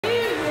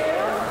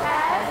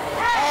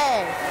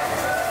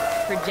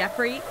For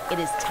Jeffrey, it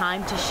is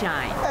time to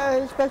shine.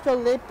 Special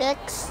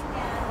Olympics.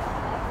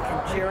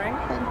 And cheering?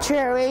 And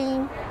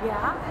cheering.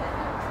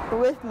 Yeah.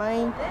 With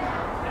my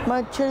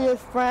cheerleader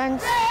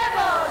friends.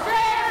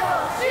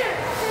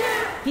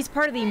 He's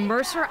part of the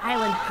Mercer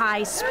Island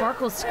High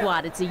Sparkle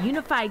Squad. It's a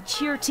unified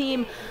cheer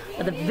team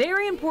with a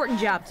very important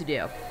job to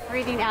do.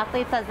 Greeting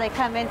athletes as they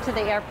come into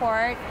the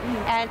airport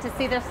and to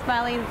see their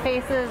smiling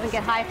faces and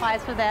get high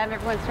fives for them.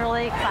 Everyone's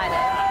really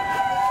excited.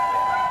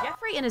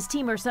 Jeffrey and his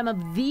team are some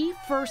of the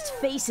first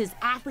faces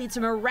athletes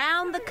from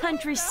around the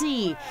country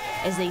see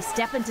as they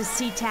step into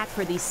Sea-Tac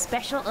for the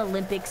Special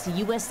Olympics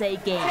USA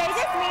Games. Today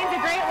just means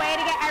a great way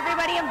to get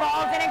everybody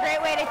involved and a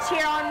great way to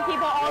cheer on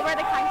people all over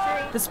the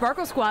country. The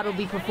Sparkle Squad will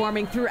be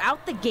performing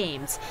throughout the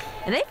games,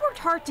 and they've worked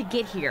hard to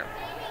get here.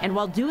 And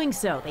while doing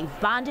so, they've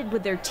bonded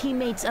with their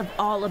teammates of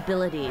all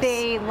abilities.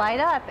 They light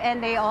up,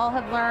 and they all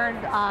have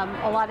learned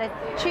a lot of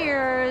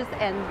cheers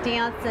and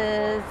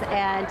dances,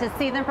 and to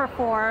see them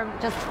perform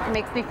just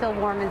makes me feel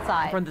warm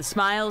inside. From the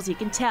smiles, you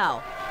can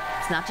tell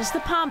it's not just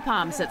the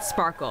pom-poms that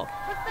sparkle.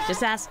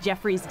 Just ask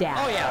Jeffrey's dad.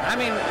 Oh yeah, I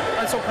mean,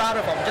 I'm so proud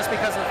of him just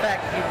because of the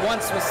fact he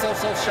once was so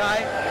shy,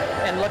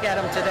 and look at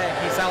him today.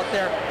 He's out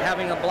there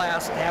having a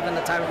blast, having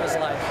the time of his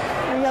life.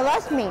 You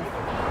lost me.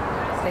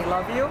 They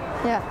love you?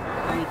 Yeah.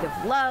 A week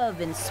of love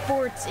and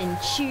sports and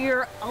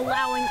cheer,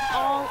 allowing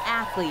all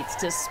athletes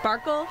to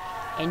sparkle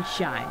and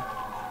shine.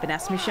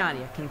 Vanessa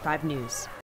Misciagna, King 5 News.